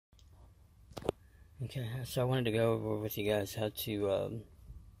Okay, so I wanted to go over with you guys how to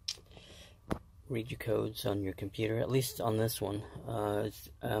read your codes on your computer, at least on this one.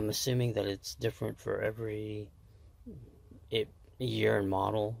 I'm assuming that it's different for every year and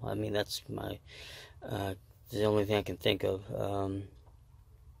model. I mean, that's my the only thing I can think of.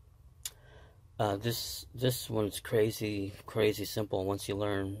 This one's crazy simple once you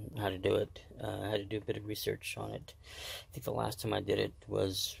learn how to do it. I had to do a bit of research on it. I think the last time I did it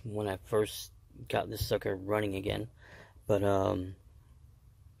was when I first got this sucker running again. But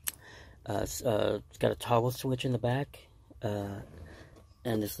it's got a toggle switch in the back, and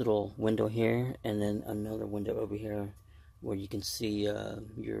this little window here, and then another window over here where you can see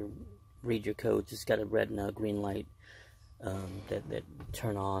read your codes. It's got a red and a green light that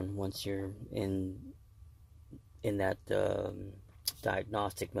turn on once you're in that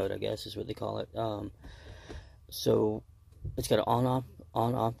diagnostic mode, I guess is what they call it. So it's got an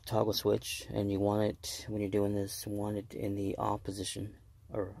on-off toggle switch, and you want it, when you're doing this, want it in the off position.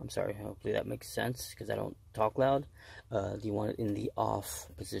 Or, I'm sorry, hopefully that makes sense because I don't talk loud. You want it in the off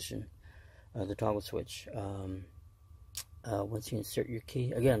position, the toggle switch. Once you insert your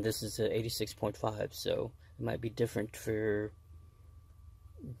key, again, this is a 86.5, so it might be different for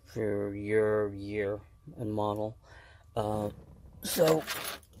your year and model. So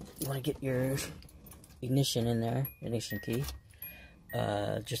you want to get your ignition in there, ignition key.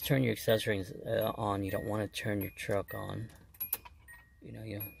 Just turn your accessories on. You don't want to turn your truck on. You know,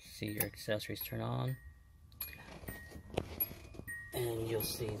 you'll see your accessories turn on, and you'll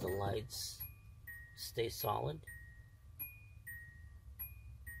see the lights stay solid.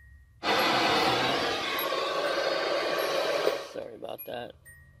 Sorry about that.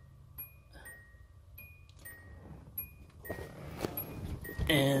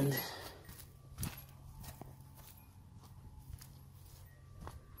 And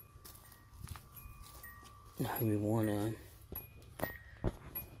now we want to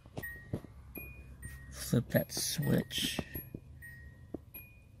flip that switch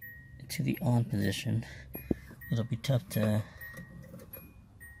to the on position. It'll be tough to,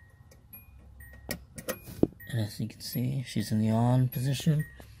 as you can see, she's in the on position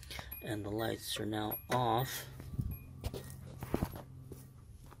and the lights are now off.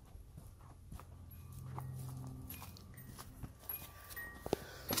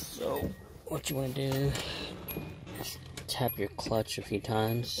 So what you want to do is tap your clutch a few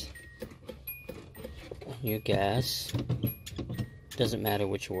times on your gas. Doesn't matter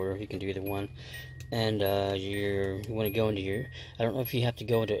which order, you can do either one. And you want to go into your, I don't know if you have to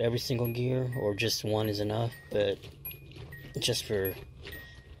go into every single gear or just one is enough, but just for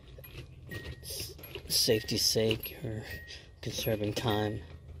safety's sake or conserving time.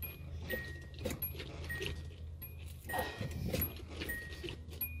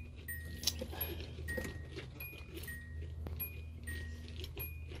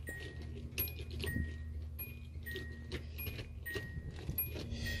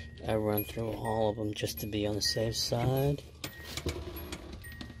 I run through all of them just to be on the safe side.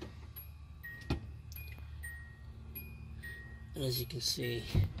 And as you can see,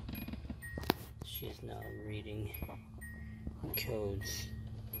 she is now reading codes.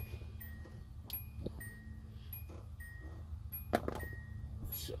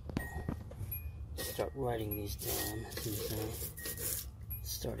 So, start writing these down,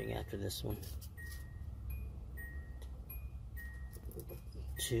 starting after this one.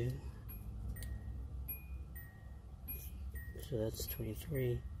 2, so that's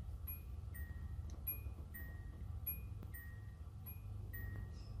 23,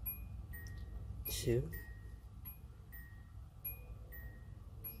 2,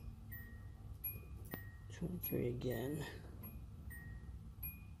 23 again,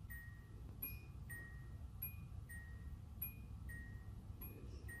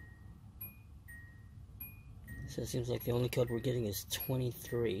 so it seems like the only code we're getting is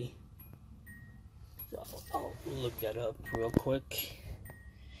 23. So I'll look that up real quick,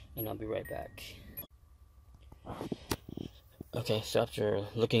 and I'll be right back. Okay, so after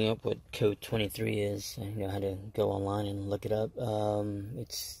looking up what code 23 is, I know how to go online and look it up.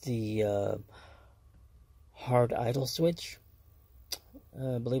 It's the hard idle switch.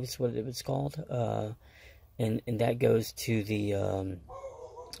 I believe it's what it's called. And that goes to the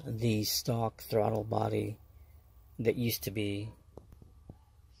stock throttle body that used to be,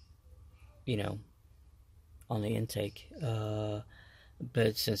 you know, on the intake,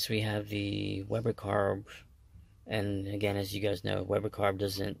 but since we have the Weber carb, and again, as you guys know, Weber carb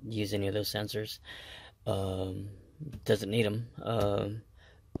doesn't use any of those sensors, doesn't need them.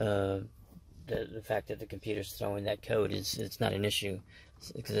 The fact that the computer's throwing that code it's not an issue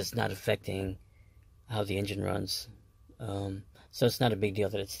because it's not affecting how the engine runs. So it's not a big deal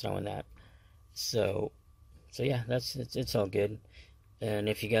that it's throwing that. So yeah, it's all good. And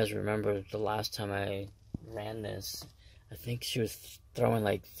if you guys remember the last time I ran this, I think she was throwing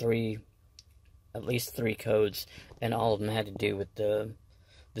like at least three codes, and all of them had to do with the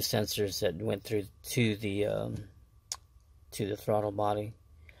sensors that went through to the throttle body.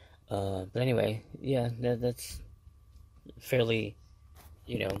 But anyway, yeah, that's fairly,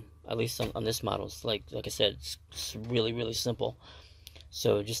 at least on this model, it's like I said, it's really, really simple.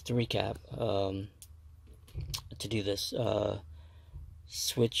 So just to recap, to do this,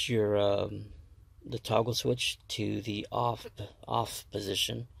 switch your the toggle switch to the off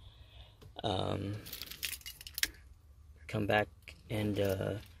position. Come back and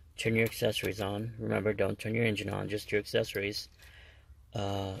turn your accessories on. Remember, don't turn your engine on, just your accessories.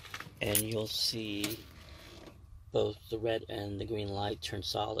 And you'll see both the red and the green light turn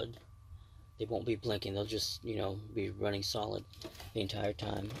solid. They won't be blinking, they'll just, be running solid the entire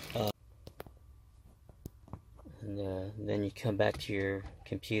time. And then you come back to your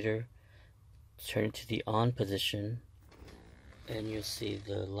computer, turn it to the on position, and you'll see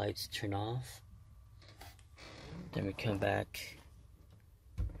the lights turn off. Then we come back,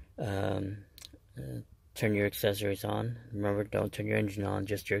 turn your accessories on. Remember, don't turn your engine on,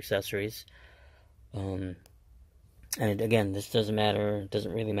 just your accessories. And again, this doesn't matter, it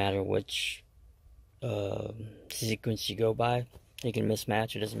doesn't really matter which sequence you go by. You can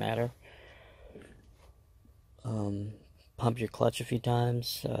mismatch, it doesn't matter. Pump your clutch a few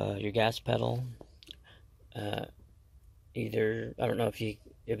times, your gas pedal. Either, I don't know if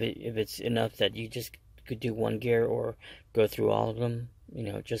it's enough that you just could do one gear or go through all of them,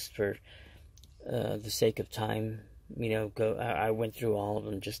 just for the sake of time. I went through all of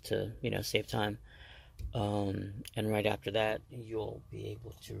them just to, save time. And right after that, you'll be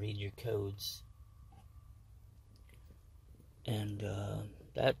able to read your codes. And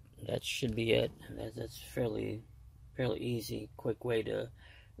that should be it. That's fairly easy, quick way to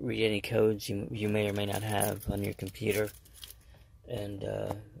read any codes you may or may not have on your computer. And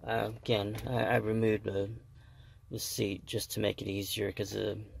again, I removed the seat just to make it easier, because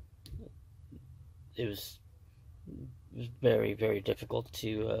it was very, very difficult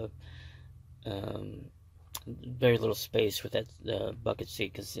to very little space with that bucket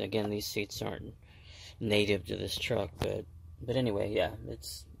seat, because again, these seats aren't native to this truck. But anyway, yeah,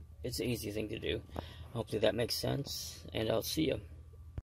 it's an easy thing to do. Hopefully that makes sense, and I'll see you.